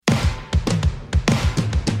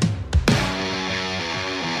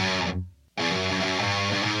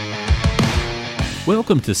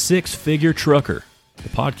Welcome to Six Figure Trucker, the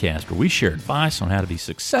podcast where we share advice on how to be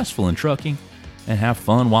successful in trucking and have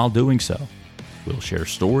fun while doing so. We'll share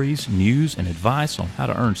stories, news, and advice on how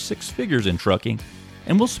to earn six figures in trucking,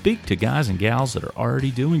 and we'll speak to guys and gals that are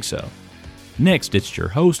already doing so. Next, it's your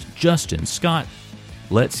host, Justin Scott.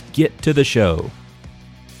 Let's get to the show.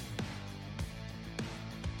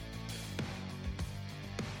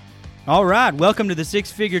 All right, welcome to the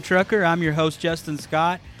Six Figure Trucker. I'm your host, Justin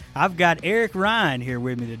Scott. I've got Eric Ryan here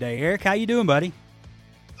with me today. Eric, how you doing, buddy?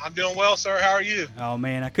 I'm doing well, sir. How are you? Oh,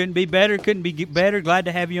 man, I couldn't be better. Glad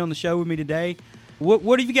to have you on the show with me today.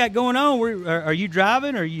 What have you got going on? Are you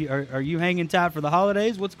driving? Are you hanging tight for the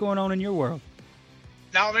holidays? What's going on in your world?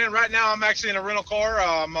 No, man, right now I'm actually in a rental car.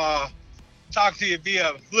 I'm talking to you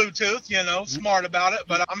via Bluetooth, smart about it.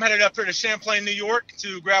 But I'm headed up here to Champlain, New York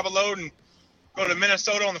to grab a load and go to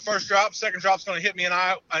Minnesota on the first drop. Second drop's going to hit me in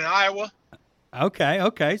Iowa.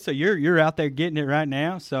 Okay. So you're out there getting it right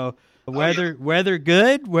now. So weather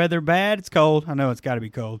good, weather bad. It's cold. I know it's got to be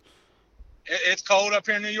cold. It's cold up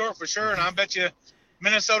here in New York for sure, and I bet you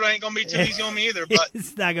Minnesota ain't going to be too easy on me either. But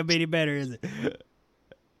it's not going to be any better, is it?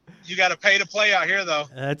 You got to pay to play out here, though.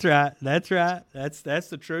 That's right. That's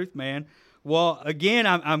the truth, man. Well, again,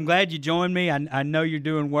 I'm glad you joined me. I know you're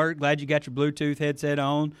doing work. Glad you got your Bluetooth headset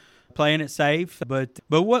on, playing it safe. But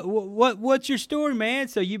what's your story, man?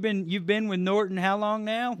 So you've been with Norton how long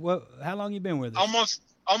now? How long you been with us?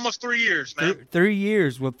 Almost 3 years, man. 3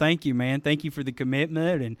 years. Well, thank you, man. Thank you for the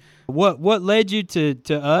commitment. And what led you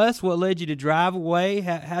to us? What led you to drive away?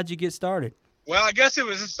 How'd you get started? Well, I guess it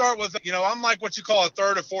was to start with, I'm like what you call a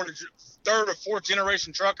third or fourth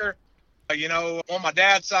generation trucker. On my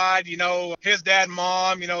dad's side, his dad and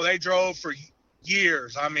mom, they drove for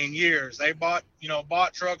years. I mean, years. They bought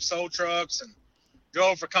trucks, sold trucks, and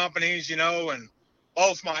drove for companies, and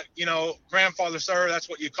both my, grandfather, sir, that's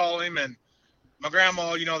what you call him, and my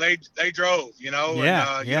grandma, they drove,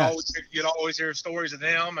 Yeah, and you'd always hear stories of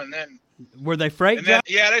them. And then were they freight drivers?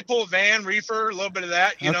 Yeah, they pulled van, reefer, a little bit of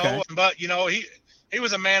that, Okay. But he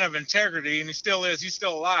was a man of integrity, and he still is. He's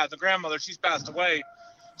still alive. The grandmother, she's passed away.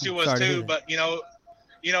 She was too, but he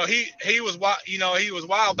was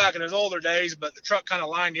wild back in his older days, but the truck kind of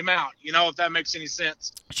lined him out, if that makes any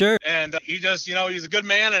sense. Sure. And he just, he's a good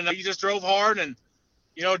man, and he just drove hard and,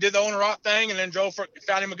 did the owner-op thing, and then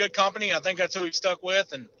found him a good company. I think that's who he stuck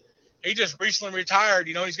with, and he just recently retired.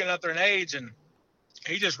 He's getting up there in age, and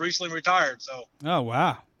he just recently retired. So. Oh,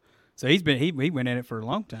 wow. So he went in it for a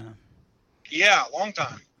long time. Yeah, long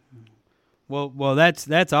time. Well,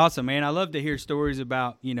 that's awesome, man. I love to hear stories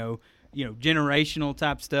about, generational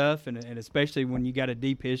type stuff, and especially when you got a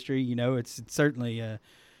deep history. It's certainly,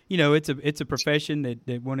 it's a profession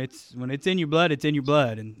that when it's in your blood, it's in your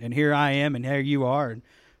blood. And here I am, and here you are, and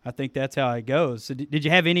I think that's how it goes. So did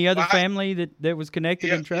you have any other family that was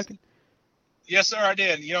connected in trucking? Yes, sir, I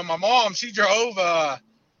did. My mom, she drove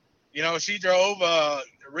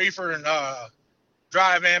reefer and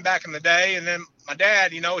dry van back in the day, and then my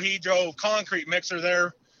dad, he drove concrete mixer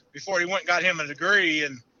there before he went and got him a degree.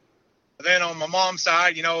 And then on my mom's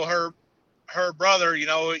side, her brother,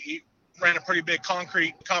 he ran a pretty big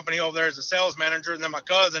concrete company over there as a sales manager, and then my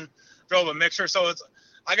cousin drove a mixer. So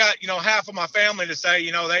I got half of my family to say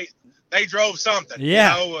they drove something.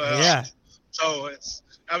 Yeah. So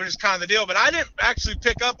that was just kind of the deal. But I didn't actually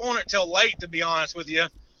pick up on it till late, to be honest with you.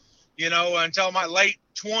 Until my late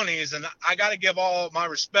 20s, and I got to give all my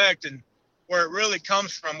respect, and where it really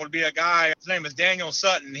comes from would be a guy. His name is Daniel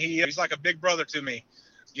Sutton. He's like a big brother to me.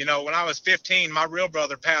 When I was 15, my real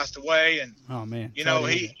brother passed away, and oh man, it's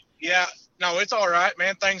all right,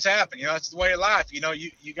 man. Things happen. That's the way of life. We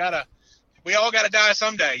all gotta die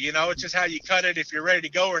someday. It's just how you cut it, if you're ready to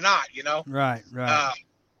go or not. Right.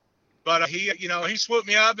 But he swooped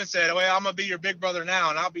me up and said, "Well, I'm gonna be your big brother now,"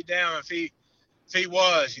 and I'll be damned if he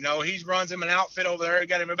was. He runs him an outfit over there. He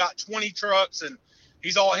got him about 20 trucks, and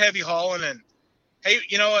he's all heavy hauling. And hey,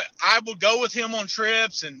 I would go with him on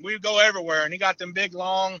trips, and we'd go everywhere. And he got them big,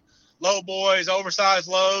 long, low boys, oversized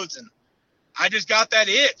loads. And I just got that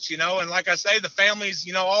itch, And like I say, the families,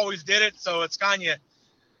 always did it. So it's kind of,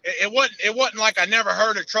 it wasn't like I never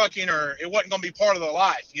heard of trucking, or it wasn't going to be part of the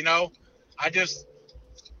life,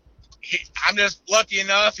 I'm just lucky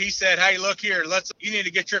enough. He said, "Hey, look here, you need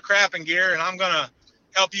to get your crap in gear, and I'm going to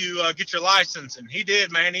help you get your license." And he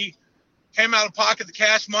did, man. He came out of pocket the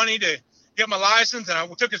cash money to get my license, and I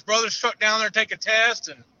took his brother's truck down there to take a test.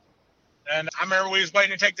 And I remember we was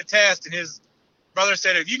waiting to take the test, and his brother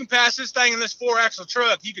said, "If you can pass this thing in this 4-axle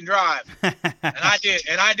truck, you can drive." And I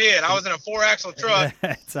did. I was in a 4-axle truck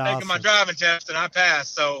taking my driving test, and I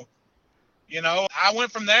passed. So, I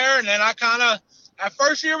went from there, and then I kind of That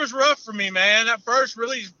first year was rough for me, man. That first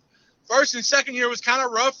and second year was kind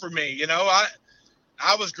of rough for me. You know,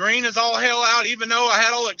 I was green as all hell out, even though I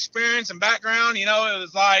had all the experience and background. You know, it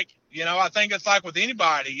was like, you know, I think it's like with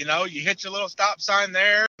anybody, you know, you hit your little stop sign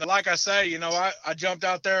there. And like I say, you know, I jumped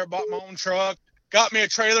out there, bought my own truck, got me a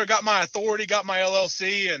trailer, got my authority, got my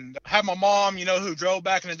LLC, and had my mom, you know, who drove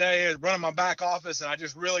back in the day, running my back office. And I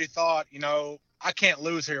just really thought, you know, I can't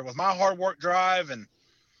lose here with my hard work drive. And,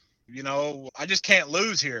 you know, I just can't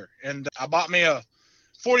lose here. And I bought me a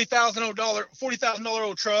 $40,000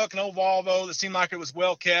 old truck, an old Volvo that seemed like it was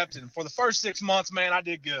well kept. And for the first 6 months, man, I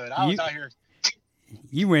did good. I was out here.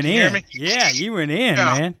 You went in. Yeah, you went in,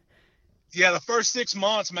 man. Yeah, the first 6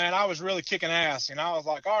 months, man, I was really kicking ass. And I was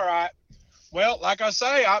like, all right, well, like I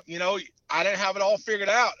say, I didn't have it all figured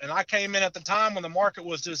out. And I came in at the time when the market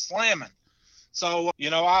was just slamming. So, you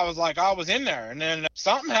know, I was like, I was in there. And then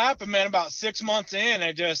something happened, man, about 6 months in.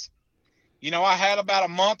 It just, you know, I had about a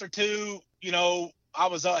month or two, you know, I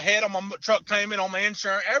was ahead on my truck payment, on my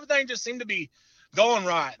insurance. Everything just seemed to be going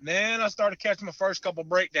right. And then I started catching my first couple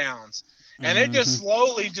breakdowns. And it just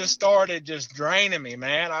slowly just started just draining me,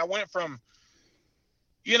 man. I went from,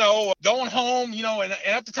 you know, going home, you know, and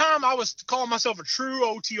at the time I was calling myself a true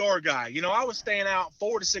OTR guy. You know, I was staying out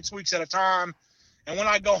 4 to 6 weeks at a time. And when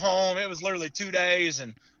I go home, it was literally 2 days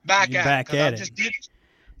and back at it.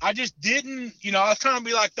 I just didn't, you know, I was trying to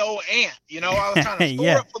be like the old ant, you know, I was trying to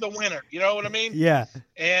store up for the winter. You know what I mean? Yeah.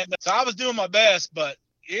 And so I was doing my best, but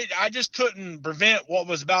I just couldn't prevent what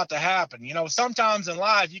was about to happen. You know, sometimes in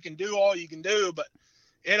life you can do all you can do, but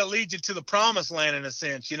it'll lead you to the promised land in a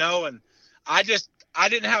sense, you know. And I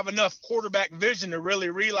didn't have enough quarterback vision to really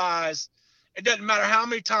realize it doesn't matter how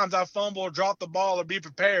many times I fumble or drop the ball or be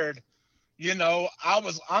prepared. You know,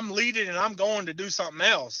 I'm leading and I'm going to do something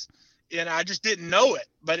else. And I just didn't know it,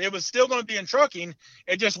 but it was still going to be in trucking.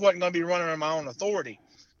 It just wasn't going to be running on my own authority.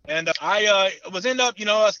 And I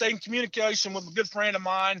stayed in communication with a good friend of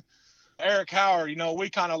mine, Eric Howard. You know, we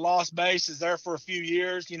kind of lost bases there for a few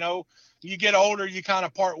years. You know, you get older, you kind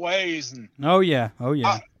of part ways. And oh yeah.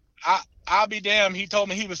 I'll be damned. He told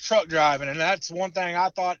me he was truck driving, and that's one thing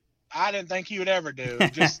I didn't think he would ever do.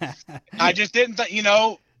 I just didn't think. You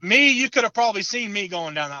know, you could have probably seen me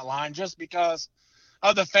going down that line just because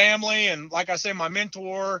of the family, and like I said, my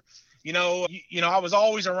mentor. You know, I was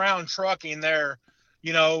always around trucking there.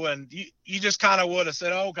 You know, and you just kind of would have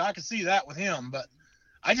said, oh, I could see that with him. But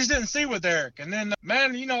I just didn't see with Eric. And then,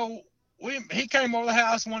 man, you know, he came over the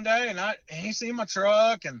house one day, and he seen my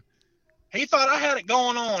truck, and he thought I had it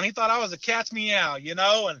going on. He thought I was a cat's meow, you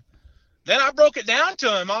know. And then I broke it down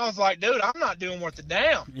to him. I was like, dude, I'm not doing worth a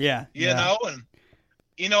damn. Yeah. You know, and,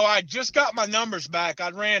 you know, I just got my numbers back. I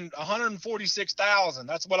ran 146,000.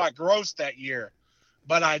 That's what I grossed that year.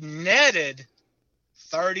 But I netted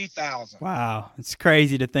 30,000. Wow, it's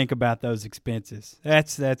crazy to think about those expenses.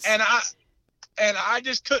 That's and I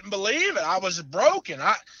just couldn't believe it. I was broken.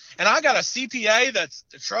 I got a CPA that's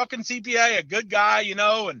a trucking CPA, a good guy, you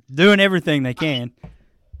know, and doing everything they can.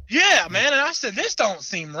 Yeah, man. And I said, this don't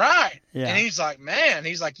seem right. Yeah. And he's like,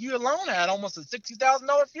 you alone had almost a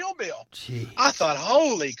 $60,000 fuel bill. Gee. I thought,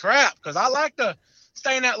 holy crap, because I like to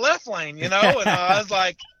stay in that left lane, you know. And I was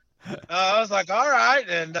like, all right.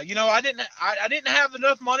 And, you know, I didn't have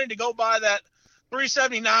enough money to go buy that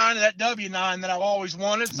 379 and that W9 that I've always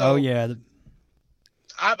wanted. So yeah.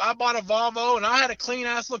 I bought a Volvo, and I had a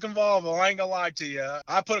clean-ass looking Volvo. I ain't going to lie to you.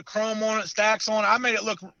 I put a chrome on it, stacks on it. I made it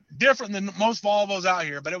look different than most Volvos out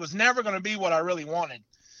here, but it was never going to be what I really wanted.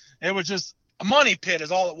 It was just a money pit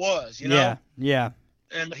is all it was, you know? Yeah.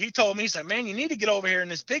 And he told me, he said, man, you need to get over here in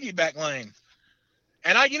this piggyback lane.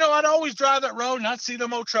 And I'd always drive that road, and I'd see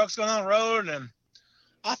them old trucks going on the road, and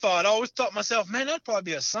I always thought to myself, man, that'd probably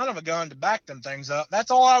be a son of a gun to back them things up.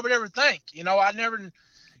 That's all I would ever think. You know, I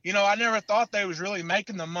never thought they was really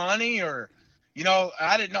making the money, or, you know,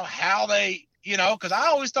 I didn't know how they, you know, because I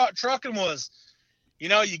always thought trucking was, you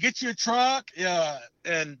know, you get your truck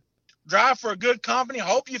and drive for a good company,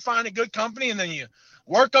 hope you find a good company, and then you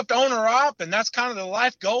work up to owner op, and that's kind of the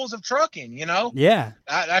life goals of trucking, you know? Yeah.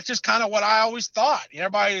 That's just kind of what I always thought.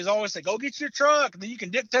 Everybody was always say, go get your truck, and then you can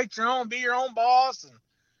dictate your own, be your own boss. And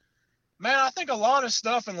man, I think a lot of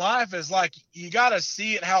stuff in life is like, you got to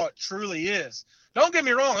see it how it truly is. Don't get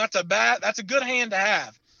me wrong. That's a good hand to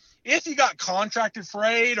have. If you got contracted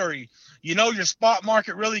freight, or you know your spot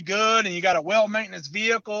market really good, and you got a well-maintenance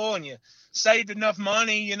vehicle, and you saved enough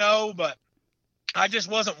money, you know, but I just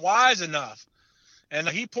wasn't wise enough. And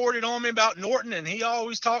he poured it on me about Norton, and he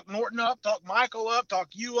always talked Norton up, talked Michael up,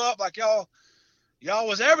 talked you up, like y'all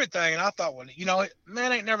was everything. And I thought, well, you know,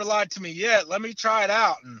 man ain't never lied to me yet. Let me try it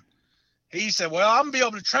out. he said, well, I'm going to be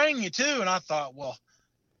able to train you too. And I thought, well,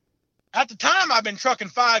 at the time I've been trucking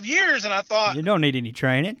 5 years, and I thought, you don't need any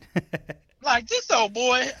training. like, this old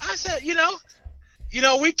boy, I said,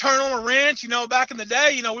 we turn on a wrench, back in the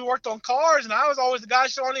day, we worked on cars, and I was always the guy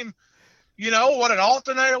showing him, what an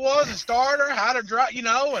alternator was, a starter, how to drive,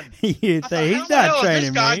 and you think he's not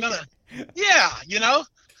training me. Yeah,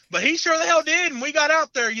 but he sure the hell did. And we got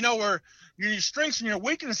out there, where your strengths and your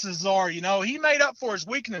weaknesses are, he made up for his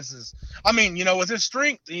weaknesses. I mean, with his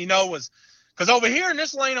strength, was, because over here in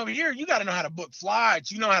this lane over here, you got to know how to book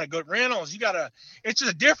flights. You know how to go rentals. It's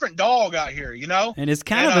just a different dog out here, And it's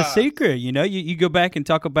kind of a secret, You go back and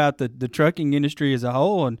talk about the trucking industry as a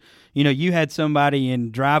whole, and, you had somebody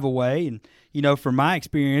in Drive Away, and, from my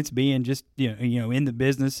experience being just, in the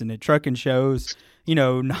business and at trucking shows,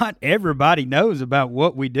 not everybody knows about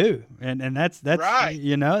what we do. And that's right.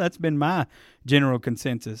 That's been my general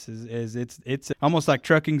consensus is it's almost like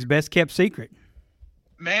trucking's best kept secret.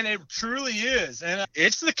 Man, it truly is. And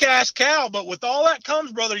it's the cash cow. But with all that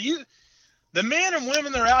comes, brother, the men and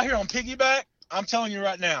women that are out here on piggyback, I'm telling you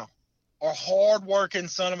right now, are hard-working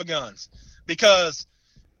son of a guns. Because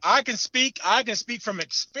I can speak from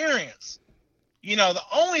experience. The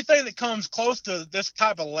only thing that comes close to this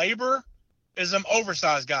type of labor is them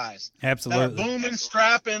oversized guys. Absolutely. That are booming,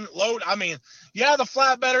 strapping, load. I mean, yeah, the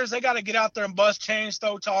flatbedders, they got to get out there and bust chains,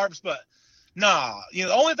 throw tarps, but nah,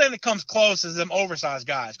 the only thing that comes close is them oversized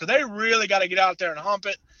guys, because they really got to get out there and hump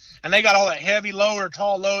it, and they got all that heavy load or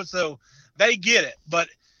tall load, so they get it. But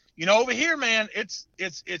over here, man, it's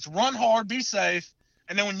run hard, be safe,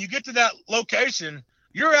 and then when you get to that location,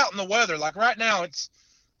 you're out in the weather. Like right now, it's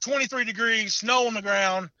 23 degrees, snow on the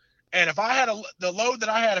ground, and if I had the load that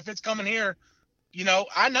I had, if it's coming here,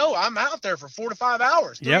 I know I'm out there for 4 to 5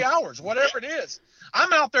 hours, 3 hours, whatever it is.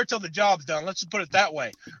 I'm out there till the job's done. Let's just put it that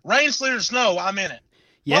way. Rain, sleet, or snow, I'm in it.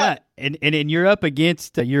 Yeah, but, and you're up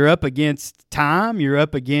against time. You're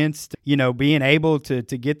up against being able to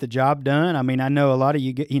get the job done. I mean, I know a lot of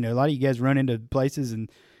you guys run into places and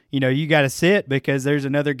you got to sit because there's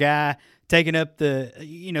another guy taking up the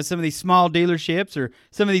some of these small dealerships or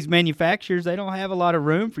some of these manufacturers. They don't have a lot of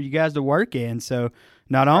room for you guys to work in. So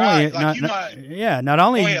not only not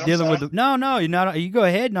only are you dealing with you go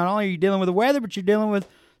ahead. Not only are you dealing with the weather, but you're dealing with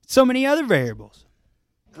so many other variables.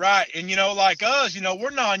 Right. And, like us, we're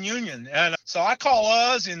non-union. And so I call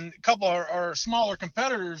us and a couple of our smaller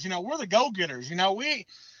competitors, we're the go-getters.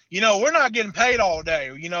 We're not getting paid all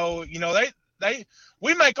day.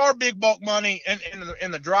 We make our big bulk money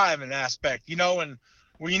in the driving aspect, and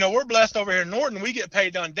we're blessed over here in Norton. We get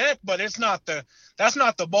paid on deck, but that's not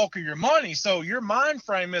the bulk of your money. So your mind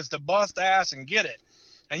frame is to bust ass and get it.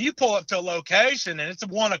 And you pull up to a location and it's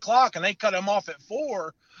 1 o'clock and they cut them off at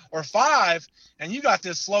 4 or 5, and you got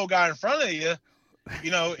this slow guy in front of you.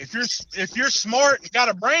 If you're smart and got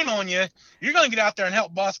a brain on you, you're going to get out there and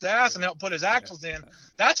help bust ass and help put his axles in.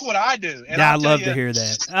 That's what I do. And I love to hear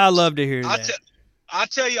that. I love to hear that. I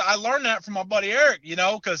tell you, I learned that from my buddy Eric,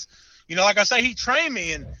 because, like I say, he trained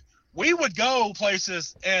me, and we would go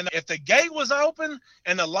places, and if the gate was open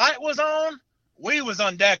and the light was on, we was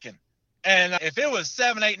undecking. And if it was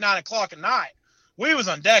 7, 8, 9 o'clock at night, we was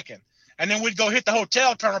undecking. And then we'd go hit the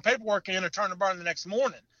hotel, turn our paperwork in, and turn the barn the next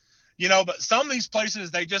morning. But some of these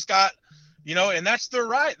places, they just got, and that's their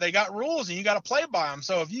right. They got rules, and you got to play by them.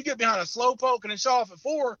 So if you get behind a slow poke and it's off at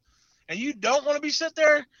 4, and you don't want to be sit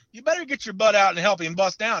there, you better get your butt out and help him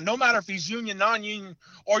bust down, no matter if he's union, non-union,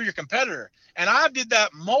 or your competitor. And I did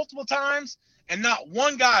that multiple times, and not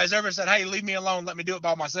one guy has ever said, hey, leave me alone, let me do it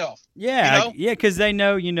by myself. Yeah, because they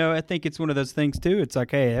know, I think it's one of those things, too. It's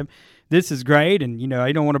like, hey, this is great, and, you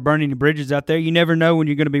don't want to burn any bridges out there. You never know when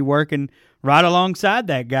you're going to be working right alongside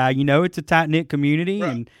that guy. It's a tight-knit community, right.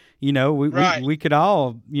 And, we could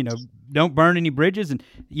all, don't burn any bridges, and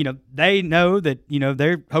they know that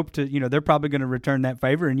they're probably going to return that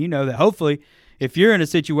favor, and that hopefully if you're in a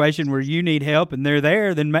situation where you need help and they're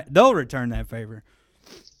there, then they'll return that favor.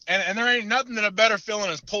 And there ain't nothing that a better feeling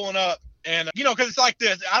is pulling up, and because it's like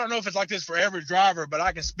this. I don't know if it's like this for every driver, but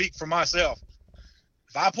I can speak for myself.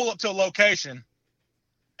 If I pull up to a location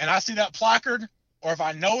and I see that placard, or if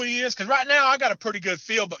I know he is, because right now I got a pretty good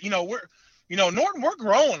feel, but Norton, we're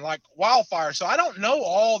growing like wildfire. So I don't know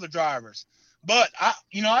all the drivers, but I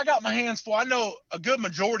got my hands full. I know a good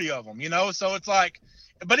majority of them, so it's like,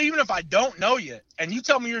 but even if I don't know you and you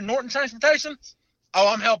tell me you're Norton Transportation,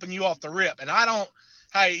 I'm helping you off the rip. And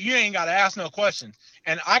hey, you ain't got to ask no questions.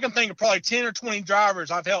 And I can think of probably 10 or 20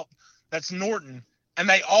 drivers I've helped that's Norton, and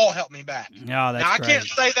they all help me back. Oh, that's now, I great. can't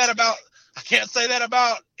say that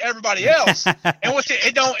about everybody else. And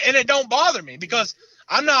it don't bother me, because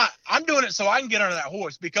I'm doing it so I can get under that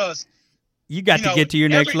horse, because You got to get to your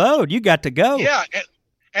next load. You got to go. Yeah,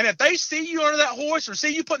 and if they see you under that hoist or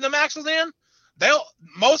see you putting the axles in,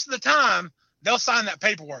 most of the time they'll sign that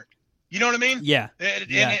paperwork. You know what I mean? Yeah. And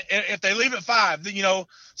if they leave at 5,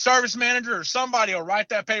 service manager or somebody will write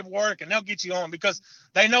that paperwork and they'll get you on because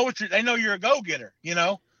they know you're a go-getter,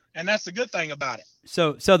 and that's the good thing about it.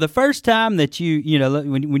 So the first time that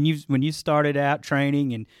when you started out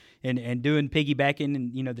training and doing piggybacking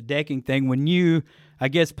and the decking thing, when you, I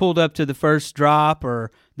guess, pulled up to the first drop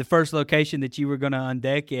or the first location that you were going to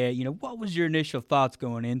undeck at, what was your initial thoughts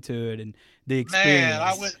going into it and the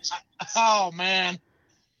experience? Man,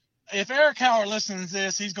 if Eric Howard listens to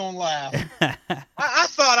this, he's going to laugh. I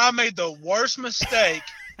thought I made the worst mistake.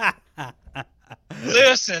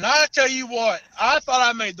 Listen, I tell you what, I thought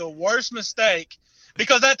I made the worst mistake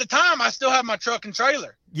because at the time I still had my truck and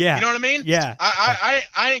trailer. Yeah. You know what I mean? Yeah.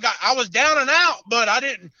 I was down and out, but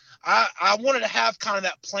I wanted to have kind of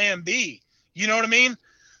that plan B. You know what I mean?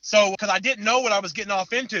 So, because I didn't know what I was getting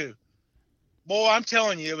off into. Boy, I'm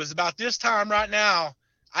telling you, it was about this time right now.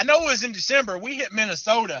 I know it was in December. We hit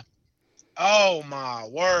Minnesota. Oh, my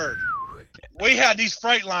word. We had these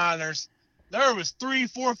Freightliners. There was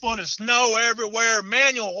 3-4 foot of snow everywhere,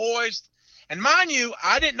 manual hoist. And mind you,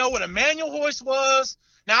 I didn't know what a manual hoist was.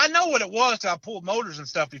 Now, I know what it was because I pulled motors and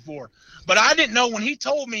stuff before. But I didn't know when he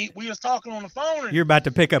told me, we was talking on the phone. And you're about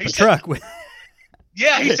to pick up a truck.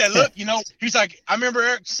 Yeah, he said, look, he's like, I remember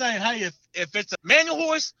Eric saying, hey, if it's a manual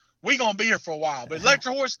hoist, we're going to be here for a while. But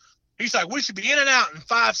electric hoist, he's like, we should be in and out in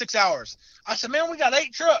 5-6 hours. I said, man, we got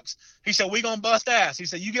 8 trucks. He said, we going to bust ass. He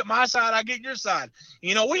said, you get my side, I get your side.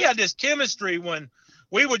 We had this chemistry when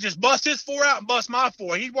we would just bust his 4 out and bust my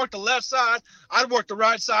 4. He'd work the left side, I'd work the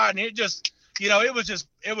right side, and it just, it was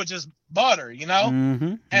just butter,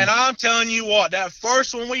 Mm-hmm. And I'm telling you what, that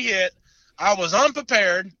first one we hit, I was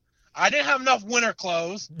unprepared. I didn't have enough winter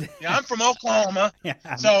clothes. I'm from Oklahoma,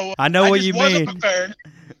 so I know what you mean. Wasn't prepared,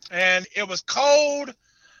 and it was cold.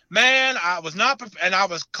 Man, I was not prepared, and I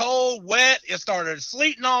was cold, wet. It started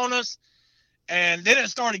sleeting on us, and then it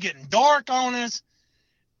started getting dark on us,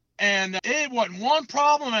 and it wasn't one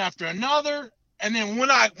problem after another. And then when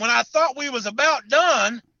I thought we was about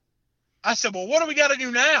done, I said, well, what do we got to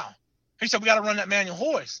do now? He said, we got to run that manual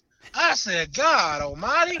hoist. I said, God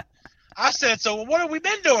almighty. I said, so what have we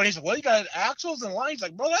been doing? He said, well, you got axles and lines. He's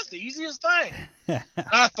like, bro, that's the easiest thing. And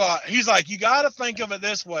I thought, he's like, you got to think of it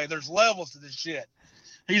this way. There's levels to this shit.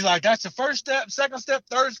 He's like, that's the first step, second step,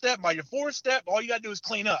 third step. By your fourth step, all you got to do is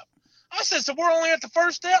clean up. I said, so we're only at the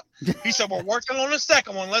first step? He said, we're working on the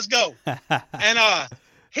second one. Let's go. And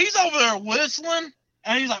he's over there whistling,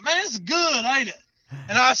 and he's like, man, this is good, ain't it?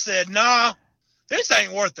 And I said, nah, this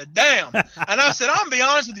ain't worth a damn. And I said, I'm going to be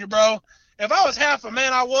honest with you, bro. If I was half a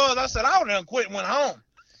man I said, I would have quit and went home.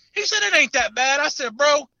 He said, it ain't that bad. I said,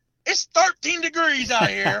 bro, it's 13 degrees out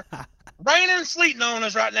here, raining and sleeting on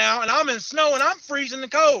us right now, and I'm in snow, and I'm freezing the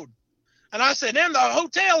cold. And I said, then the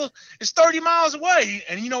hotel is 30 miles away.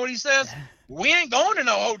 And you know what he says? We ain't going to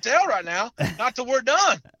no hotel right now, not till we're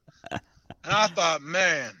done. And I thought,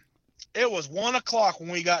 man, it was 1 o'clock when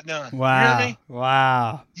we got done. Wow. You hear me?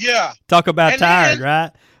 Wow. Yeah. Talk about tired,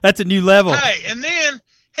 right? That's a new level. Hey, and then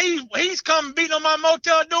he's come beating on my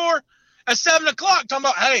motel door at 7 o'clock talking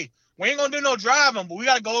about, hey, we ain't going to do no driving, but we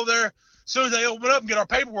got to go over there as soon as they open up and get our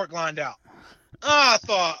paperwork lined out. I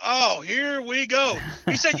thought, oh, here we go.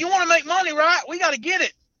 He said, you want to make money, right? We got to get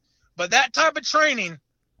it. But that type of training,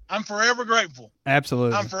 I'm forever grateful.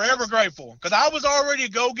 Absolutely. I'm forever grateful because I was already a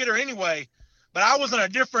go-getter anyway, but I was in a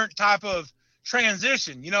different type of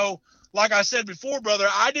transition. Like I said before, brother,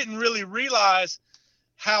 I didn't really realize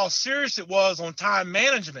how serious it was on time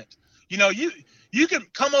management. You can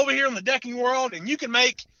come over here in the decking world and you can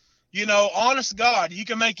make, honest to God, you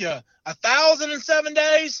can make 1,000 in 7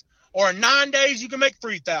 days, or in 9 days you can make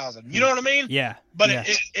 3,000. You know what I mean? Yeah. But yeah.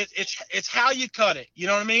 It's how you cut it. You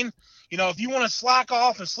know what I mean? If you want to slack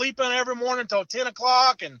off and sleep in every morning until 10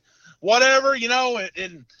 o'clock and whatever,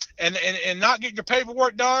 and not get your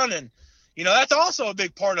paperwork done, and that's also a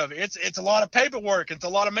big part of it. It's a lot of paperwork. It's a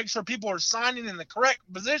lot of make sure people are signing in the correct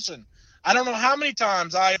position. I don't know how many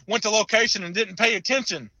times I went to location and didn't pay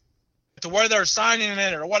attention to where they're signing in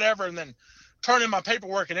it or whatever, and then turn in my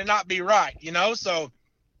paperwork and it not be right, so,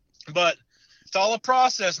 but it's all a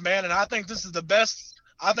process, man. And I think this is the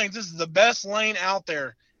best lane out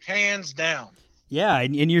there, hands down. Yeah.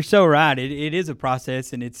 And you're so right. It is a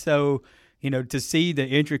process, and it's so, to see the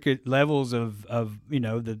intricate levels of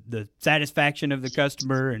the satisfaction of the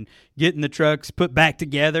customer and getting the trucks put back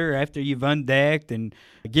together after you've undecked and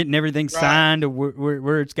getting everything signed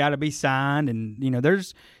where it's got to be signed. And,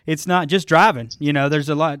 it's not just driving, there's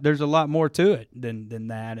a lot more to it than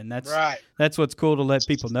that. And that's what's cool to let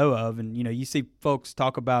people know of. And, you see folks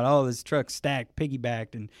talk about, oh, this truck's stacked,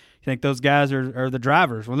 piggybacked, and you think those guys are the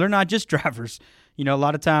drivers. Well, they're not just drivers. A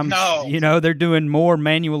lot of times, they're doing more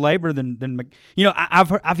manual labor than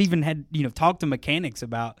I've even had, talked to mechanics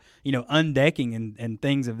about, undecking and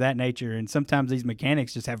things of that nature. And sometimes these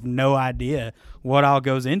mechanics just have no idea what all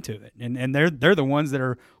goes into it. And they're the ones that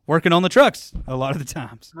are working on the trucks a lot of the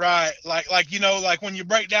times. Right. Like when you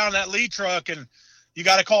break down that Lee truck and you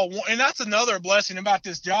got to call one, and that's another blessing about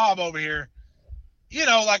this job over here.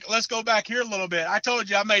 Let's go back here a little bit. I told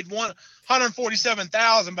you I made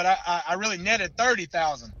 $147,000, but I really netted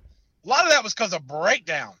 $30,000. A lot of that was because of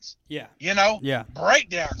breakdowns. Yeah. Yeah.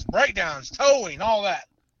 Breakdowns, towing, all that.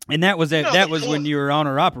 And that was that was when you were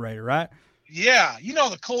owner operator, right? Yeah.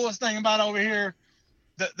 The coolest thing about over here,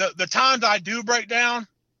 the times I do break down,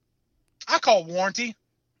 I call warranty.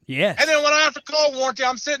 Yes. And then when I have to call warranty,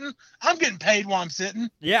 I'm getting paid while I'm sitting.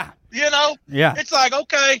 Yeah. Yeah. It's like,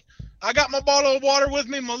 okay, I got my bottle of water with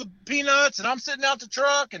me, my peanuts, and I'm sitting out the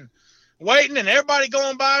truck and waiting, and everybody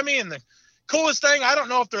going by me. And the coolest thing, I don't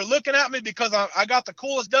know if they're looking at me because I got the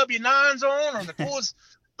coolest W9s on or the coolest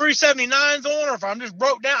 379s on, or if I'm just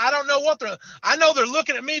broke down. I don't know I know they're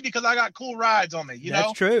looking at me because I got cool rides on me,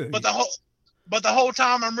 That's true. But the whole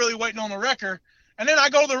time I'm really waiting on the wrecker. And then I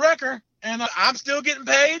go to the wrecker and I'm still getting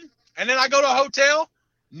paid. And then I go to a hotel.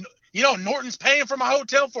 Norton's paying for my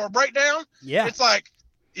hotel for a breakdown. Yeah. It's like,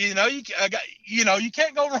 you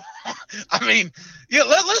can't go wrong. I mean,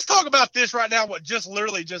 let's talk about this right now. What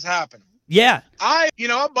literally just happened. Yeah. I'm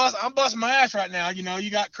busting my ass right now.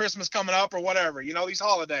 You got Christmas coming up or whatever, these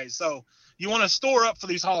holidays. So you want to store up for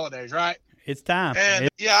these holidays, right? It's time. And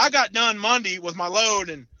I got done Monday with my load,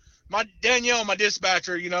 and my Danielle, my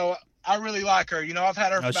dispatcher, I really like her. I've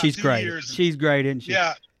had her for about 2 years. She's great, isn't she?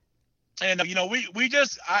 Yeah. And,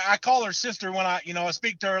 I call her sister when I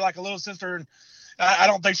speak to her like a little sister, and I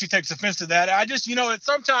don't think she takes offense to that. I just,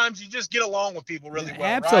 sometimes you just get along with people really well.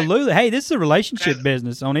 Absolutely. Right? Hey, this is a relationship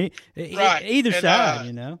business on either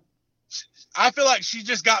side, I feel like she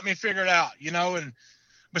just got me figured out,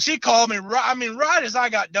 but she called me right as I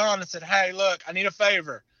got done and said, hey, look, I need a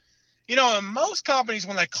favor. In most companies,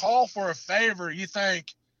 when they call for a favor, you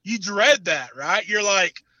dread that, right? You're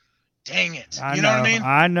like, dang it. You know what I mean?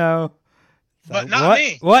 I know. So but not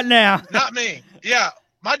me. What now? Not me. Yeah.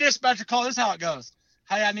 My dispatcher called. This is how it goes.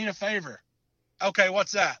 Hey, I need a favor. Okay,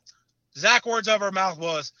 what's that? Exact words of her mouth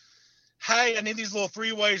was, hey, I need these little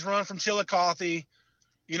 3-ways run from Chillicothe,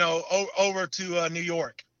 over to New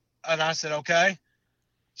York. And I said, okay.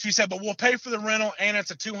 She said, but we'll pay for the rental, and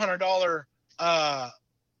it's a $200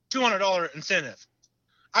 incentive.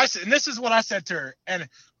 I said, and this is what I said to her, and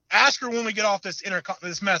ask her when we get off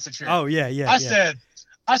this message here. Oh, yeah.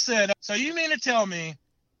 I said, so you mean to tell me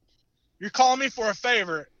you're calling me for a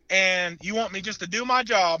favor and you want me just to do my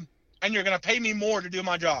job and you're going to pay me more to do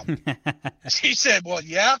my job? She said, well,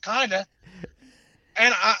 yeah, kind of.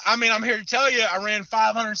 And I'm here to tell you, I ran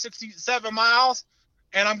 567 miles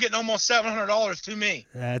and I'm getting almost $700 to me.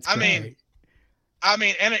 That's great.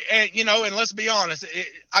 And let's be honest,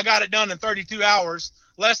 I got it done in 32 hours,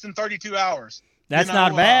 less than 32 hours. That's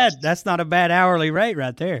not bad. That's not a bad hourly rate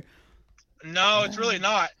right there. No, it's really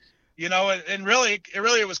not. And really,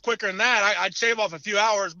 it was quicker than that. I'd shave off a few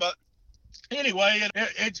hours, but anyway,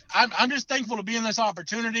 I'm just thankful to be in this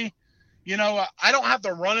opportunity. I don't have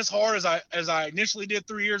to run as hard as I initially did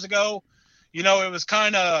 3 years ago. It was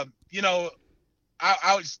kind of,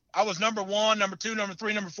 I was number 1, number 2, number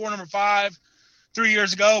 3, number 4, number 5 3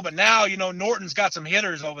 years ago, but now, Norton's got some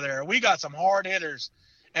hitters over there. We got some hard hitters,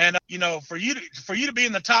 and for you to be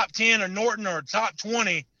in the top 10 or Norton or top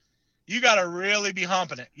 20. You got to really be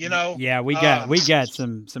humping it, Yeah, we got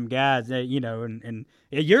some guys that and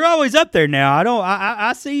you're always up there now.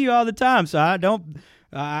 I see you all the time, so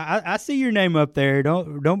I see your name up there.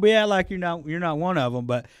 Don't be out like you're not one of them.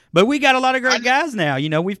 But we got a lot of great guys now.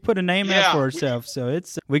 We've put a name out for ourselves, so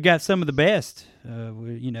we got some of the best.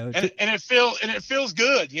 And it feels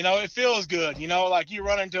good. It feels good. Like you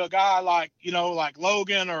run into a guy like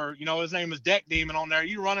Logan or his name is Deck Demon on there.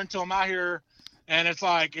 You run into him out here. And it's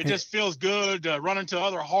like, it just feels good to run into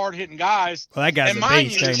other hard-hitting guys. Well, that guy's a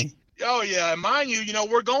beast, ain't he? Oh, yeah. And mind you,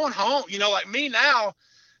 we're going home. Like me now,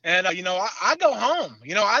 and, I go home.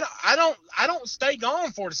 I don't stay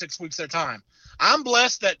gone 4 to 6 weeks at a time. I'm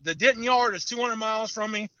blessed that the Denton yard is 200 miles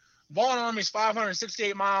from me. Vaughn Army's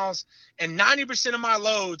 568 miles, and 90% of my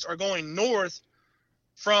loads are going north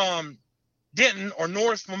from Denton or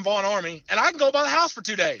north from Vaughn Army, and I can go by the house for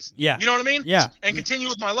 2 days. Yeah. You know what I mean? Yeah. And continue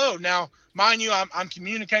with my load. Now, mind you, I'm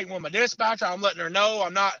communicating with my dispatcher. I'm letting her know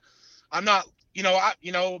I'm not,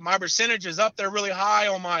 my percentage is up there really high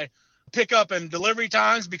on my pickup and delivery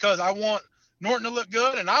times because I want Norton to look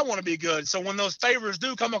good and I want to be good. So when those favors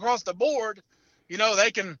do come across the board,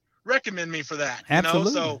 they can recommend me for that.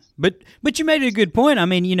 Absolutely. So, but you made a good point. I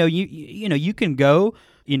mean, you can go,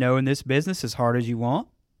 in this business as hard as you want.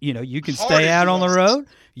 You can stay out on the road.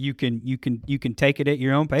 You can take it at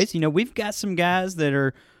your own pace. We've got some guys that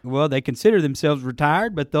are, they consider themselves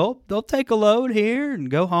retired, but they'll take a load here and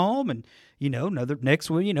go home and, another next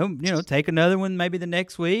week, take another one maybe the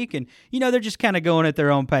next week. And, they're just kind of going at their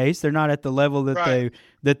own pace. They're not at the level that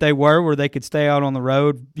they were where they could stay out on the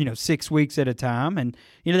road, 6 weeks at a time. And,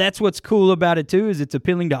 that's what's cool about it too, is it's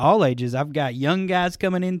appealing to all ages. I've got young guys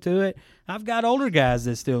coming into it. I've got older guys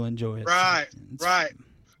that still enjoy it. Right.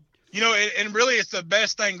 And really it's the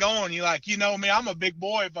best thing going. Me, I'm a big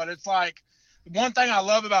boy, but it's like one thing I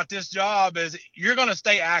love about this job is you're going to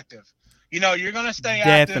stay active. You're going to stay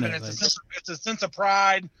active, and it's a sense of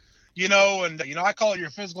pride, and I call it your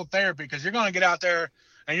physical therapy because you're going to get out there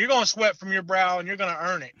and you're going to sweat from your brow and you're going to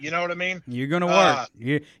earn it. You know what I mean? You're going to work.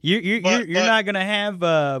 You're not going to have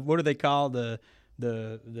what do they call the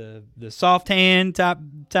soft hand type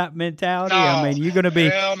mentality. No, I mean, you're going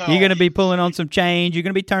to be pulling on some chains. You're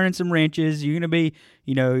going to be turning some wrenches. You're going to be,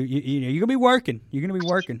 you're going to be working. You're going to be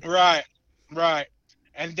working. Right.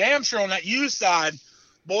 And damn sure on that used side,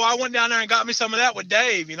 boy, I went down there and got me some of that with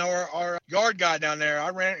Dave, our yard guy down there. I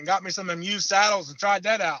ran and got me some of them used saddles and tried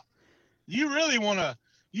that out. You really want to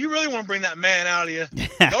bring that man out of you.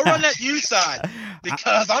 Go run that used side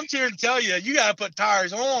because I'm here to tell you, you got to put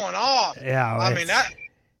tires on and off. Yeah.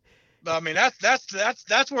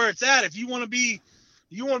 That's where it's at. If you want to be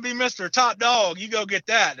Mr. Top Dog, you go get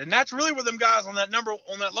that. And that's really where them guys on that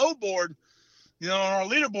load board, on our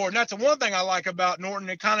leaderboard. And that's the one thing I like about Norton.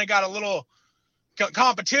 It kind of got a little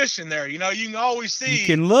competition there. You can always see. You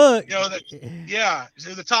can look. So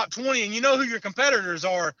the top 20, and who your competitors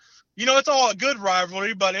are. It's all a good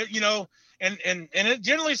rivalry, but it, and it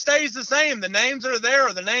generally stays the same. The names that are there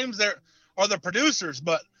are the names that are the producers,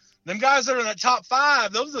 but them guys that are in the top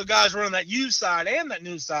 5, those are the guys running that used side and that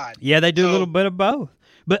new side. Yeah, they do a little bit of both.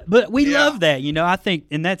 But we love that, I think,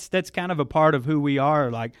 and that's kind of a part of who we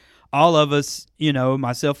are. Like all of us,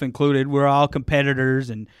 myself included, we're all competitors,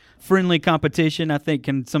 and friendly competition, I think,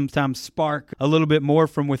 can sometimes spark a little bit more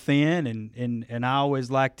from within, and I always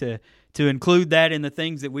like to include that in the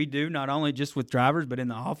things that we do, not only just with drivers, but in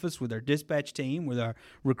the office with our dispatch team, with our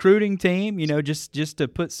recruiting team, just to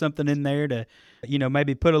put something in there to,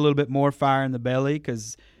 maybe put a little bit more fire in the belly,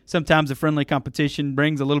 because sometimes a friendly competition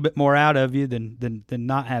brings a little bit more out of you than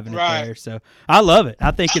not having it there. So I love it.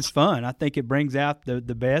 I think it's fun. I think it brings out the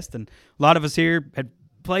best, and a lot of us here had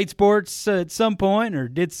played sports at some point or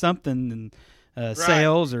did something and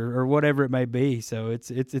sales or whatever it may be. So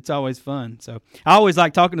it's always fun. So I always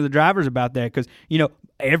like talking to the drivers about that because,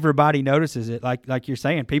 everybody notices it. Like you're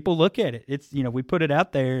saying, people look at it. It's, we put it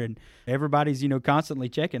out there and everybody's, constantly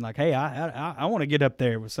checking like, hey, I want to get up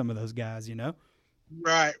there with some of those guys,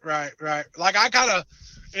 Right. Like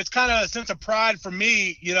it's kind of a sense of pride for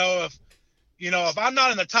me, if I'm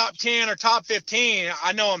not in the top 10 or top 15,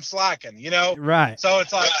 I know I'm slacking, Right. So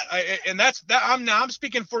it's like, I'm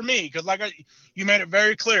speaking for me because you made it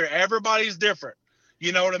very clear. Everybody's different.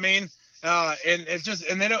 You know what I mean? And it's just,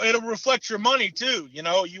 and then it'll reflect your money too. You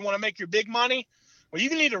want to make your big money. Well, you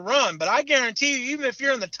need to run, but I guarantee you, even if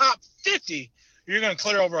you're in the top 50, you're going to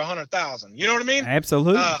clear over 100,000. You know what I mean?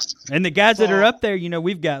 Absolutely. And the guys that are up there,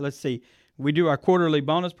 we've got, let's see, we do our quarterly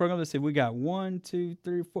bonus program. Let's see, we got 1, 2,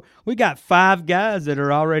 3, 4. We got 5 guys that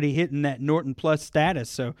are already hitting that Norton Plus status.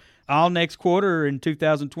 So all next quarter in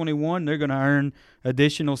 2021, they're going to earn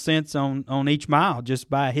additional cents on each mile just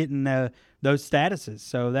by hitting those statuses.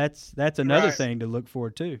 So that's another thing to look for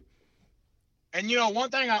too. And one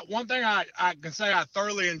thing I can say I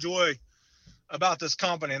thoroughly enjoy about this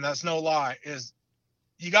company, and that's no lie, is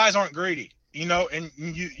you guys aren't greedy. And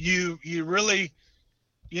you really.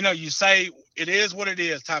 You say it is what it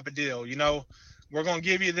is type of deal. We're going to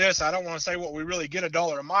give you this. I don't want to say what we really get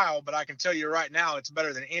 $1 a mile, but I can tell you right now it's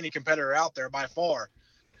better than any competitor out there by far.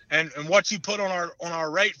 And what you put on our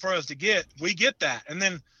rate for us to get, we get that. And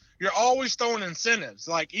then you're always throwing incentives.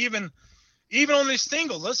 Like even on these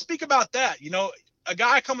singles, let's speak about that. A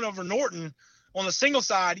guy coming over Norton on the single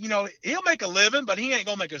side, he'll make a living, but he ain't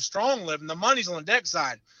going to make a strong living. The money's on the deck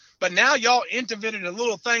side. But now y'all innovated a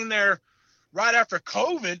little thing there right after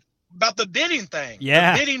COVID, about the bidding thing.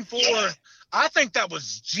 Yeah. The bidding for, I think that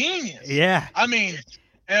was genius. Yeah. I mean,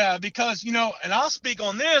 because, you know, and I'll speak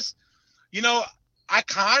on this, you know, I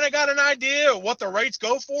kind of got an idea of what the rates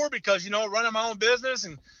go for because, you know, running my own business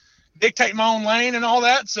and dictate my own lane and all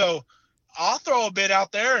that. So I'll throw a bid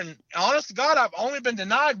out there, and honest to God, I've only been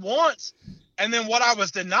denied once. And then what I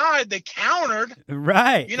was denied, they countered,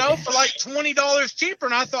 right? You know, for like $20 cheaper.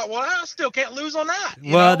 And I thought, well, I still can't lose on that.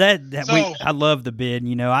 Well, I love the bid.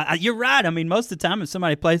 You know, you're right. I mean, most of the time, if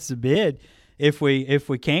somebody places a bid, if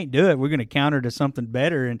we can't do it, we're going to counter to something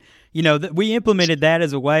better. And you know, we implemented that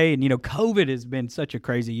as a way. And you know, COVID has been such a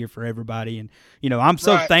crazy year for everybody. And you know, I'm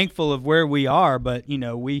so thankful of where we are. But you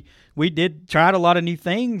know, we did tried a lot of new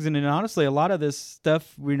things, and then honestly, a lot of this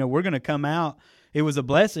stuff, you know, we're going to come out. It was a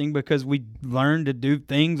blessing because we learned to do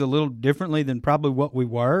things a little differently than probably what we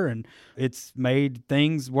were, and it's made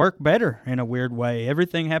things work better in a weird way.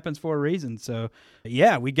 Everything happens for a reason. So,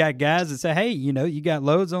 yeah, we got guys that say, hey, you know, you got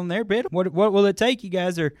loads on their bid. What will it take? You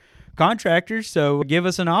guys are contractors, so give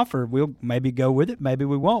us an offer. We'll maybe go with it. Maybe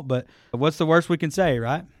we won't, but what's the worst we can say,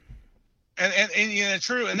 right? And you know,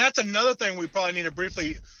 true. And that's another thing we probably need to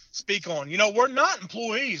briefly speak on. You know, we're not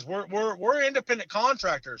employees. We're independent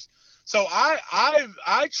contractors. So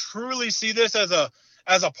I truly see this as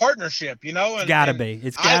a partnership, you know. And,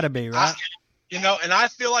 it's gotta be, right? You know, and I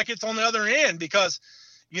feel like it's on the other end because,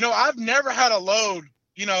 you know, I've never had a load,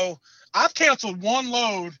 you know, I've canceled one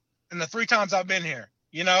load in the 3 times I've been here,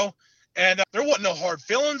 you know, and there wasn't no hard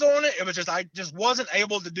feelings on it. It was just, I just wasn't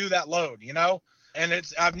able to do that load, you know, and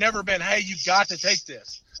I've never been, hey, you've got to take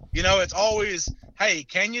this, you know. It's always, hey,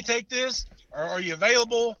 can you take this, or are you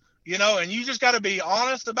available? You know, and you just got to be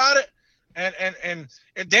honest about it. And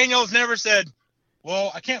Danielle's never said,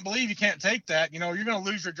 well, I can't believe you can't take that. You know, you're going to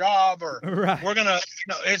lose your job, or we're going to, you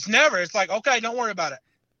know, it's never, it's like, okay, don't worry about it.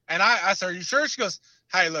 And I said, are you sure? She goes,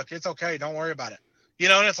 hey, look, it's okay. Don't worry about it. You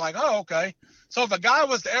know, and it's like, oh, okay. So if a guy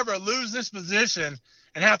was to ever lose this position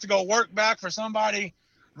and have to go work back for somebody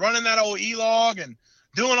running that old E-log and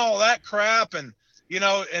doing all that crap and, you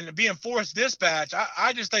know, and being forced dispatch,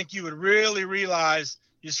 I just think you would really realize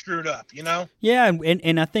you screwed up, you know? Yeah,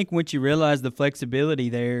 and I think once you realize the flexibility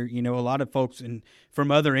there, you know, a lot of folks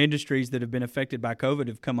from other industries that have been affected by COVID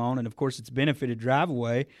have come on, and of course it's benefited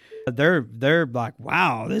Driveway. They're like,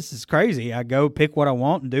 wow, this is crazy. I go pick what I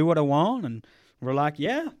want and do what I want, and we're like,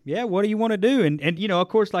 yeah, what do you want to do? And you know, of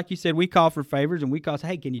course, like you said, we call for favors and we call,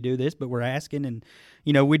 hey, can you do this? But we're asking, and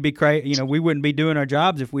you know, we'd be you know, we wouldn't be doing our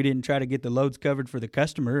jobs if we didn't try to get the loads covered for the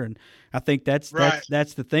customer. And I think that's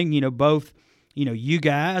the thing, you know, both. You know, you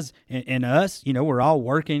guys and us, you know, we're all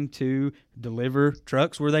working to deliver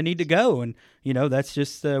trucks where they need to go. And, you know, that's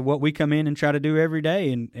just what we come in and try to do every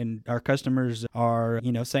day. And our customers are,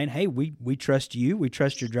 you know, saying, hey, we trust you. We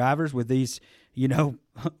trust your drivers with these, you know,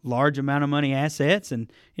 large amount of money assets. And,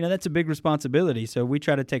 you know, that's a big responsibility. So we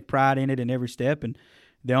try to take pride in it in every step. And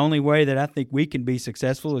the only way that I think we can be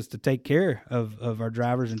successful is to take care of our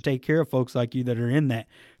drivers and take care of folks like you that are in that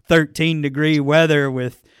 13-degree weather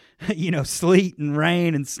with, you know, sleet and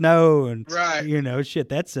rain and snow and, you know, shit,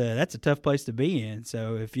 that's a tough place to be in.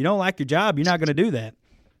 So if you don't like your job, you're not going to do that.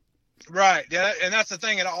 Right. Yeah. And that's the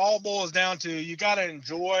thing. It all boils down to, you got to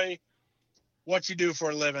enjoy what you do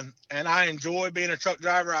for a living. And I enjoy being a truck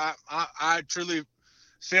driver. I truly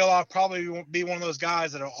feel I'll probably be one of those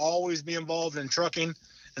guys that'll always be involved in trucking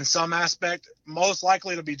in some aspect. Most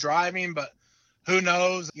likely to be driving, but who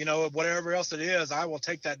knows, you know, whatever else it is, I will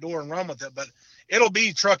take that door and run with it. But it'll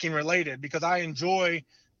be trucking related because I enjoy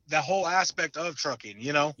the whole aspect of trucking,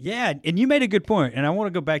 you know? Yeah, and you made a good point, and I want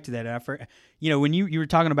to go back to that. You know, when you were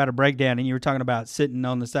talking about a breakdown and you were talking about sitting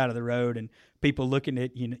on the side of the road and people looking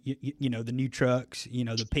at, you know, the new trucks, you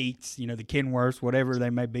know, the Pete's, you know, the Kenworths, whatever they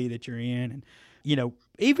may be that you're in. And, you know,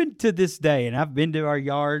 even to this day, and I've been to our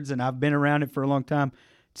yards and I've been around it for a long time,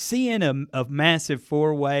 seeing a massive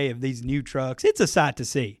 4-way of these new trucks, it's a sight to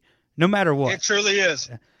see. No matter what. It truly is.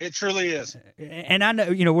 It truly is. And I know,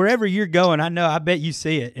 you know, wherever you're going, I bet you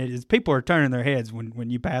see it. People are turning their heads when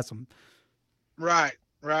you pass them. Right.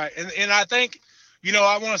 And I think, you know,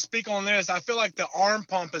 I want to speak on this. I feel like the arm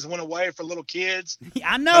pump has went away for little kids.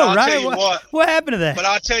 I know, right? Tell you what happened to that? But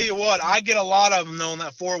I'll tell you what, I get a lot of them though on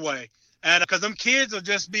that 4-way. And because them kids will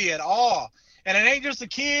just be at awe. And it ain't just the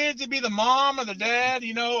kids, it'd be the mom or the dad,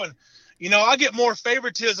 you know. And, you know, I get more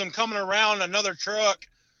favoritism coming around another truck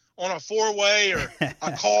on a 4-way or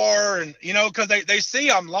a car, and you know, because they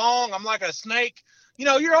see I'm long, I'm like a snake. You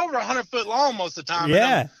know, you're over 100 foot long most of the time.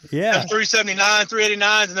 Yeah. Them 379,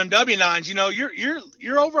 389s, and them W9s. You know,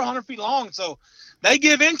 you're over 100 feet long, so they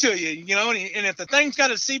give into you. You know, and if the thing's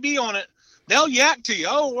got a CB on it, they'll yak to you.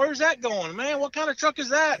 Oh, where's that going, man? What kind of truck is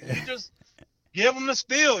that? And you just give them the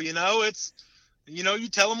spiel. You know, it's, you know, you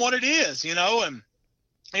tell them what it is. You know, and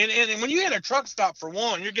when you hit a truck stop, for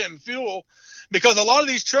one, you're getting fuel, because a lot of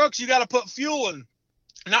these trucks you got to put fuel in,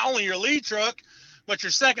 not only your lead truck, but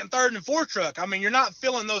your second, third, and fourth truck. I mean, you're not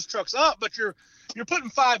filling those trucks up, but you're putting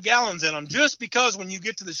 5 gallons in them, just because when you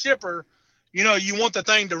get to the shipper, you know, you want the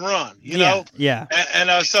thing to run, you know? Yeah.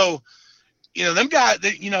 And so, you know, them guys,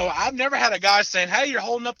 you know, I've never had a guy saying, hey, you're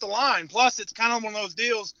holding up the line. Plus, it's kind of one of those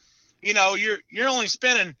deals, you know, you're only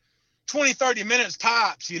spending 20, 30 minutes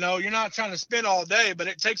tops, you know, you're not trying to spend all day, but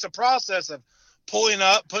it takes a process of pulling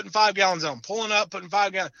up, putting 5 gallons on, pulling up, putting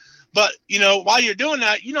 5 gallons. But, you know, while you're doing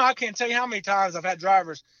that, you know, I can't tell you how many times I've had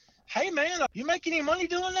drivers, hey, man, you make any money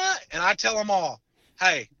doing that? And I tell them all,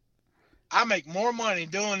 hey, I make more money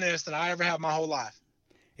doing this than I ever have my whole life.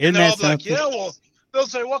 Isn't and they'll that be like, something? yeah, well, they'll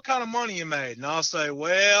say, what kind of money you made? And I'll say,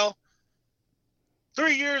 well,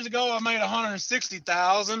 3 years ago, I made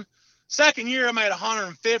 $160,000. Second year, I made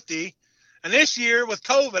 $150,000. And this year with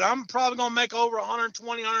COVID, I'm probably going to make over $120,000,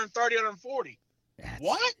 $130,000, $140,000.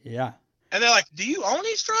 What? Yeah. And they're like, do you own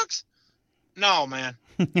these trucks? No, man.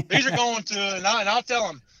 These are going to, and I'll tell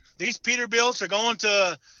them, these Peterbilts are going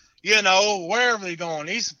to, you know, wherever they're going.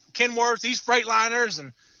 These Kenworths, these Freightliners,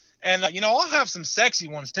 and you know, I'll have some sexy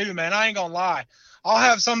ones too, man. I ain't going to lie. I'll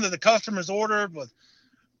have some that the customers ordered with,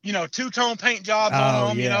 you know, 2-tone paint jobs on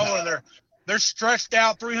them, you know, and they're stretched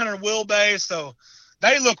out 300 wheelbase, so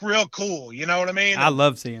they look real cool. You know what I mean? I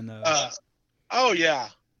love seeing those. Oh yeah.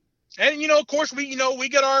 And, you know, of course we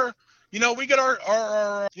get our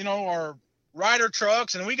rider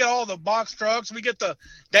trucks, and we get all the box trucks. We get the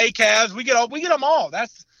day cabs. We get them all.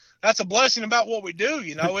 That's a blessing about what we do.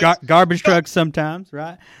 You know, garbage trucks sometimes,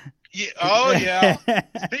 right? Yeah. Oh yeah.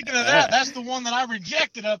 Speaking of that, that's the one that I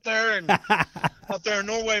rejected up there in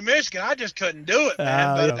Norway, Michigan. I just couldn't do it,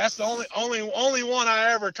 man. But that's the only one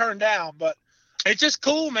I ever turned down. But it's just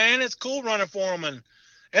cool, man. It's cool running for them, and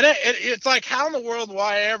it's like, how in the world will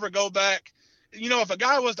I ever go back? You know, if a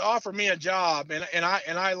guy was to offer me a job and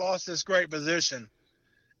I lost this great position,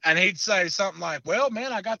 and he'd say something like, well,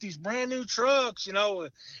 man, I got these brand new trucks, you know,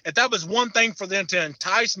 if that was one thing for them to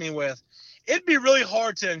entice me with, it'd be really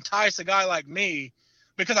hard to entice a guy like me,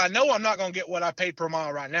 because I know I'm not going to get what I paid per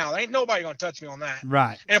mile right now. There ain't nobody going to touch me on that.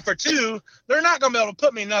 Right. And for two, they're not going to be able to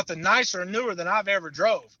put me nothing nicer or newer than I've ever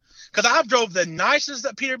drove. Because I've drove the nicest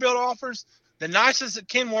that Peterbilt offers, the nicest at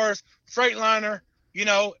Kenworth, Freightliner, you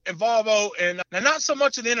know, and Volvo, and not so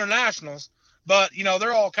much of the internationals, but, you know,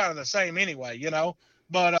 they're all kind of the same anyway, you know.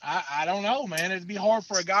 But I don't know, man. It'd be hard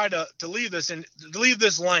for a guy to leave this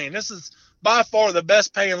lane. This is by far the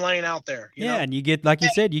best paying lane out there. You know? And you get, like you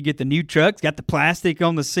said, you get the new trucks, got the plastic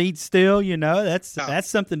on the seats still, you know. That's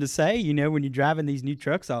something to say, you know, when you're driving these new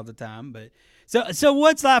trucks all the time. But so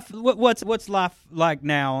what's life like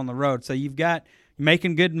now on the road? So you've got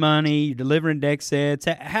making good money, you're delivering deck sets.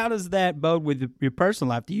 How does that bode with your personal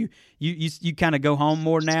life? Do you kind of go home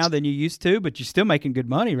more now than you used to, but you're still making good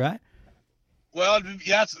money, right? Well,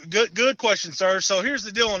 that's a good question, sir. So here's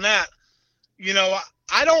the deal on that. You know,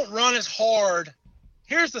 I don't run as hard.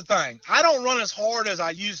 Here's the thing. I don't run as hard as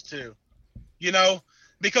I used to, you know,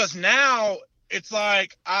 because now it's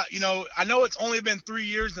like, I know it's only been 3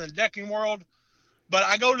 years in the decking world, but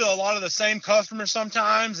I go to a lot of the same customers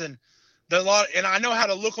sometimes, and I know how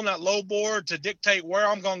to look on that low board to dictate where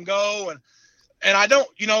I'm going to go. And I don't,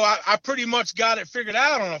 you know, I pretty much got it figured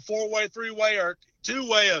out on a 4-way, 3-way, or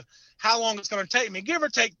 2-way of how long it's going to take me, give or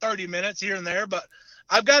take 30 minutes here and there, but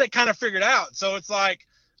I've got it kind of figured out. So it's like,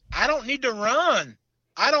 I don't need to run.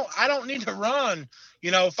 I don't need to run, you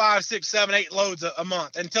know, 5, 6, 7, 8 loads a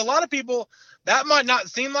month. And to a lot of people, that might not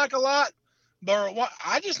seem like a lot, but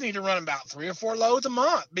I just need to run about 3 or 4 loads a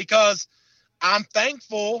month, because I'm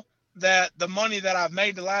thankful that the money that I've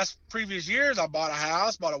made the previous years, I bought a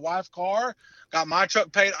house, bought a wife's car, got my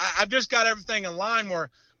truck paid. I've just got everything in line where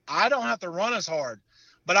I don't have to run as hard.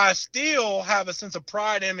 But I still have a sense of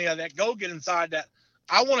pride in me that go get inside that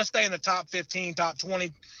I want to stay in the top 15, top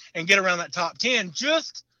 20, and get around that top 10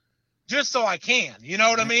 just so I can. You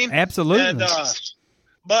know what I mean? Absolutely. And,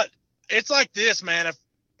 but it's like this, man.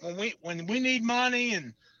 When we need money,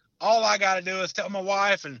 and all I got to do is tell my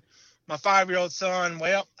wife and my 5-year-old son,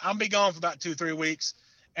 well, I'll be gone for about 2-3 weeks.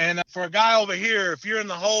 And for a guy over here, if you're in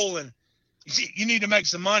the hole and you need to make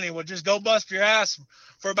some money, well, just go bust your ass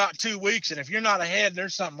for about 2 weeks. And if you're not ahead,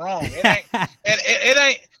 there's something wrong.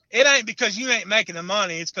 It ain't because you ain't making the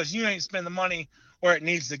money. It's because you ain't spending the money where it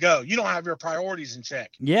needs to go. You don't have your priorities in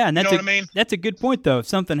check. Yeah, and you know what I mean? That's a good point, though. If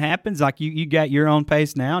something happens, like you got your own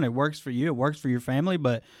pace now, and it works for you, it works for your family,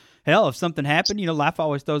 but hell, if something happened, life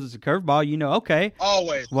always throws us a curveball. Okay,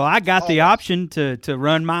 Always. well, I got the Always. option to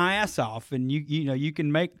run my ass off, and you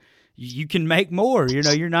can make more.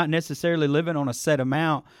 You're not necessarily living on a set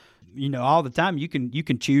amount, all the time. You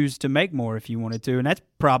can choose to make more if you wanted to, and that's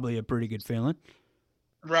probably a pretty good feeling.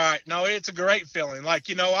 Right. No, it's a great feeling. Like,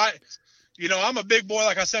 I'm a big boy,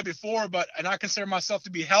 like I said before, and I consider myself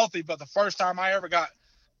to be healthy. But the first time I ever got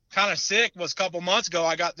kind of sick was a couple months ago.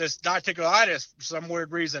 I got this diverticulitis for some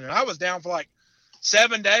weird reason, and I was down for like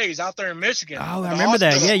 7 days out there in Michigan. Oh, I remember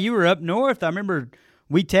that. Yeah, you were up north. I remember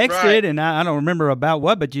we texted, Right. and I don't remember about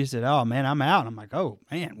what, but you said, "Oh man, I'm out." I'm like, "Oh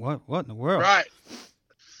man, what in the world?" Right.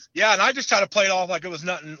 Yeah, and I just tried to play it off like it was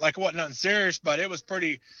nothing, like it wasn't nothing serious, but it was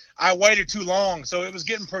pretty. I waited too long, so it was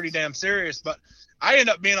getting pretty damn serious. But I ended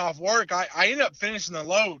up being off work. I ended up finishing the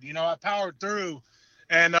load. I powered through,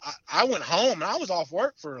 and I went home, and I was off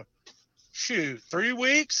work for 3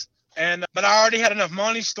 weeks. But I already had enough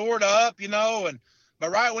money stored up,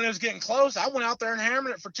 but right when it was getting close, I went out there and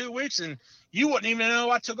hammered it for 2 weeks, and you wouldn't even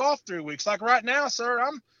know I took off 3 weeks. Like right now, sir,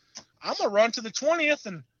 I'm gonna run to the 20th,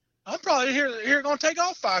 and I'm probably here going to take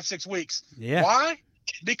off 5-6 weeks. Yeah. Why?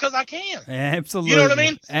 Because I can. Absolutely. You know what I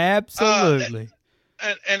mean? Absolutely.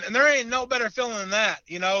 And there ain't no better feeling than that,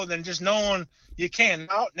 than just knowing you can.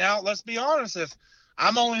 Now, let's be honest. If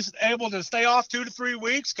I'm only able to stay off 2 to 3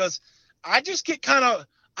 weeks, because I just get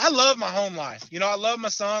I love my home life. I love my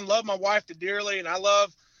son, love my wife dearly, and I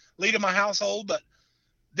love leading my household. But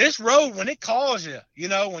this road, when it calls you,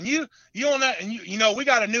 when you on that, and we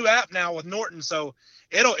got a new app now with Norton, so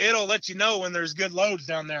it'll let you know when there's good loads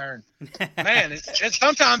down there. And man, it's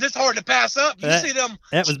sometimes it's hard to pass up. You see them.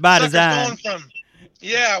 That was by design.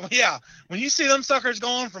 Yeah. When you see them suckers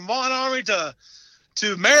going from Vaughn Army to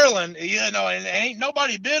Maryland, and ain't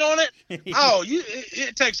nobody bid on it.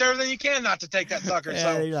 It takes everything you can not to take that sucker. Yeah,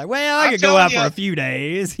 So you're like, well, I could go out for a few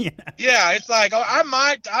days. Yeah, it's like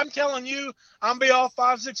I'm telling you, I'm be off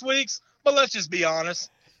 5-6 weeks, but let's just be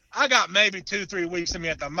honest. I got maybe 2-3 weeks in me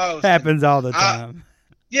at the most. Happens all the time.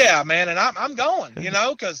 Yeah, man, and I'm going,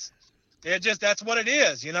 because that's what it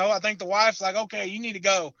is. I think the wife's like, okay, you need to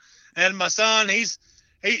go, and my son, he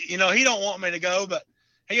don't want me to go, but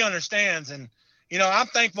he understands, and I'm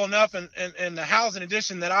thankful enough in the housing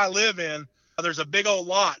addition that I live in. There's a big old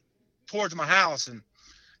lot towards my house, and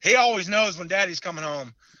he always knows when Daddy's coming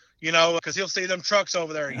home, because he'll see them trucks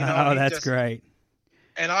over there. Oh, that's great.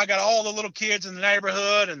 And I got all the little kids in the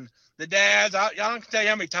neighborhood and the dads. I don't tell you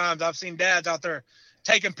how many times I've seen dads out there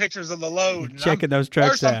taking pictures of the load. Checking those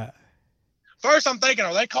trucks out. First, I'm thinking,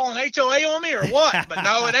 are they calling HOA on me or what? But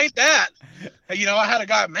no, it ain't that. I had a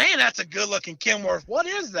guy, man, that's a good-looking Kenworth. What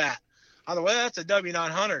is that? I thought, well, that's a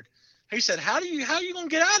W900. He said, how are you going to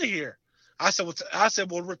get out of here? I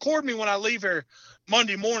said, well, record me when I leave here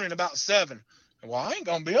Monday morning about 7. Well, I ain't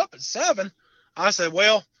going to be up at 7. I said,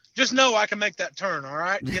 well, just know I can make that turn, all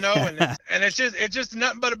right? And it's just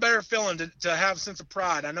nothing but a better feeling to have a sense of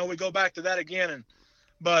pride. I know we go back to that again,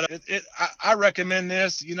 but I recommend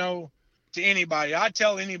this, to anybody. I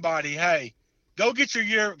tell anybody, hey, go get your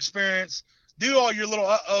year of experience, do all your little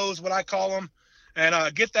uh-ohs, what I call them,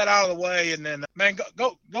 and get that out of the way. And then, man,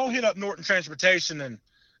 go hit up Norton Transportation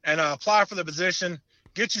and apply for the position,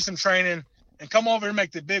 get you some training, and come over and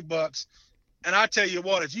make the big bucks. And I tell you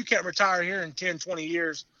what, if you can't retire here in 10, 20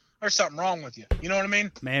 years, there's something wrong with you. You know what I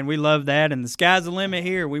mean? Man, we love that. And the sky's the limit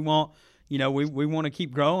here. We want, we want to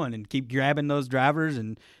keep growing and keep grabbing those drivers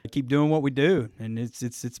and keep doing what we do. And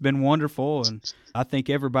it's been wonderful. And I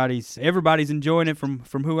think everybody's enjoying it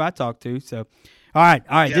from who I talk to. So, all right.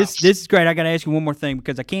 Yeah. This is great. I got to ask you one more thing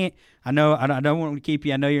because I know I don't want to keep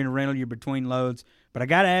you. I know you're in a rental, you're between loads, but I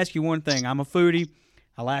got to ask you one thing. I'm a foodie.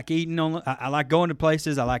 I like eating I like going to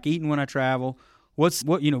places. I like eating when I travel. What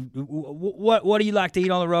do you like to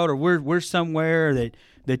eat on the road, or where's somewhere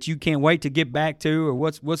that you can't wait to get back to, or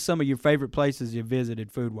what's some of your favorite places you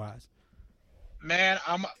visited food wise? Man,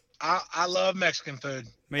 I love Mexican food.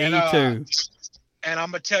 Me too. And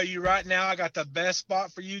I'm gonna tell you right now, I got the best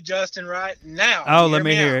spot for you, Justin. Right now. Oh, let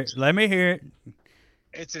me hear it. Let me hear it.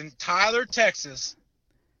 It's in Tyler, Texas.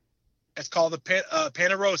 It's called the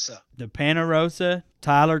Panarosa. The Panarosa,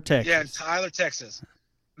 Tyler, Texas. Yeah, in Tyler, Texas.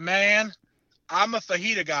 Man, I'm a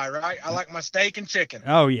fajita guy, right? I like my steak and chicken.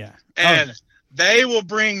 Oh, yeah. And they will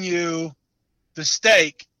bring you the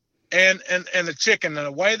steak and the chicken. And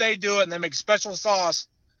the way they do it, and they make special sauce.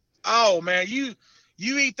 Oh, man, you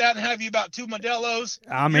eat that and have you about 2 Modelo's,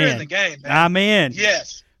 you're in the game, man. I'm in.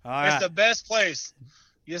 Yes. All right. It's the best place.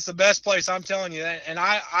 It's the best place, I'm telling you. And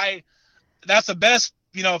I that's the best,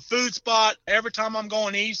 food spot every time I'm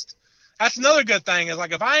going east. That's another good thing is,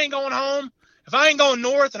 like, if I ain't going home, if I ain't going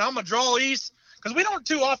north and I'm going to draw east, because we don't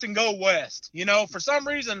too often go west. You know, for some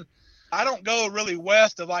reason, I don't go really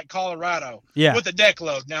west of like Colorado with a deck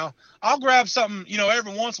load. Now, I'll grab something, you know,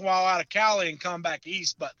 every once in a while out of Cali and come back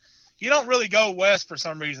east, but you don't really go west for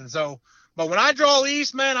some reason. So, but when I draw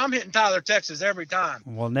east, man, I'm hitting Tyler, Texas every time.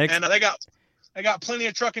 Well, and they got plenty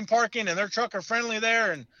of trucking parking, and they're trucker friendly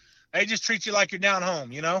there, and they just treat you like you're down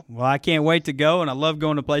home, you know? Well, I can't wait to go, and I love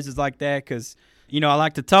going to places like that because, you know, I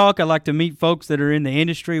like to talk. I like to meet folks that are in the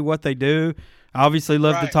industry, what they do. I obviously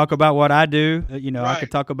love to talk about what I do. You know, I could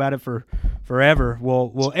talk about it for forever.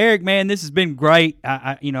 Well, Eric, man, this has been great.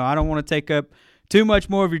 I don't want to take up too much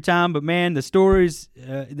more of your time, but, man, the stories,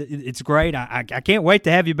 it's great. I can't wait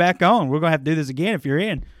to have you back on. We're going to have to do this again if you're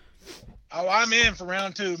in. Oh, I'm in for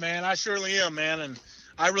round 2, man. I surely am, man, and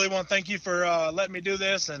I really want to thank you for letting me do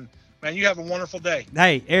this, and, man, you have a wonderful day.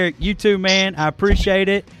 Hey, Eric, you too, man. I appreciate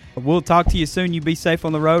it. We'll talk to you soon. You be safe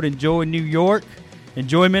on the road. Enjoy New York.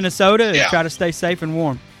 Enjoy Minnesota, and try to stay safe and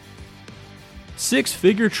warm. Six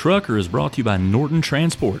Figure Trucker is brought to you by Norton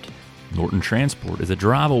Transport. Norton Transport is a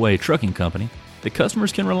drive-away trucking company that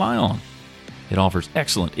customers can rely on. It offers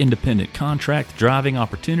excellent independent contract driving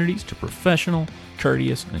opportunities to professional,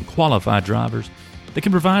 courteous, and qualified drivers that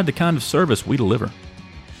can provide the kind of service we deliver.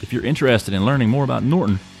 If you're interested in learning more about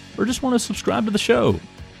Norton or just want to subscribe to the show,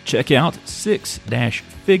 check out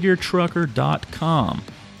 6-figuretrucker.com.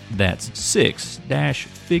 That's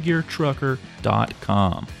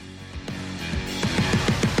 6-figuretrucker.com.